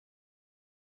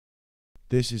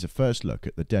This is a first look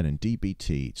at the Denon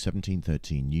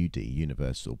DBT-1713UD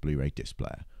Universal Blu-ray disc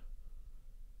player.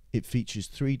 It features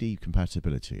 3D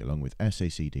compatibility along with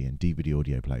SACD and DVD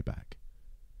audio playback.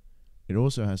 It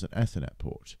also has an Ethernet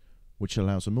port, which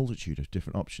allows a multitude of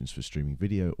different options for streaming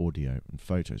video, audio and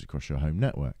photos across your home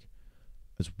network,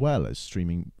 as well as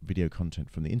streaming video content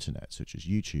from the internet such as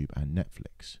YouTube and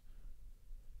Netflix.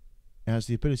 It has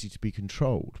the ability to be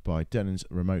controlled by Denon's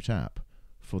remote app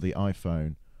for the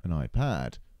iPhone and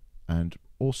iPad, and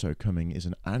also coming is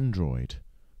an Android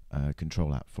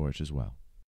control app for it as well.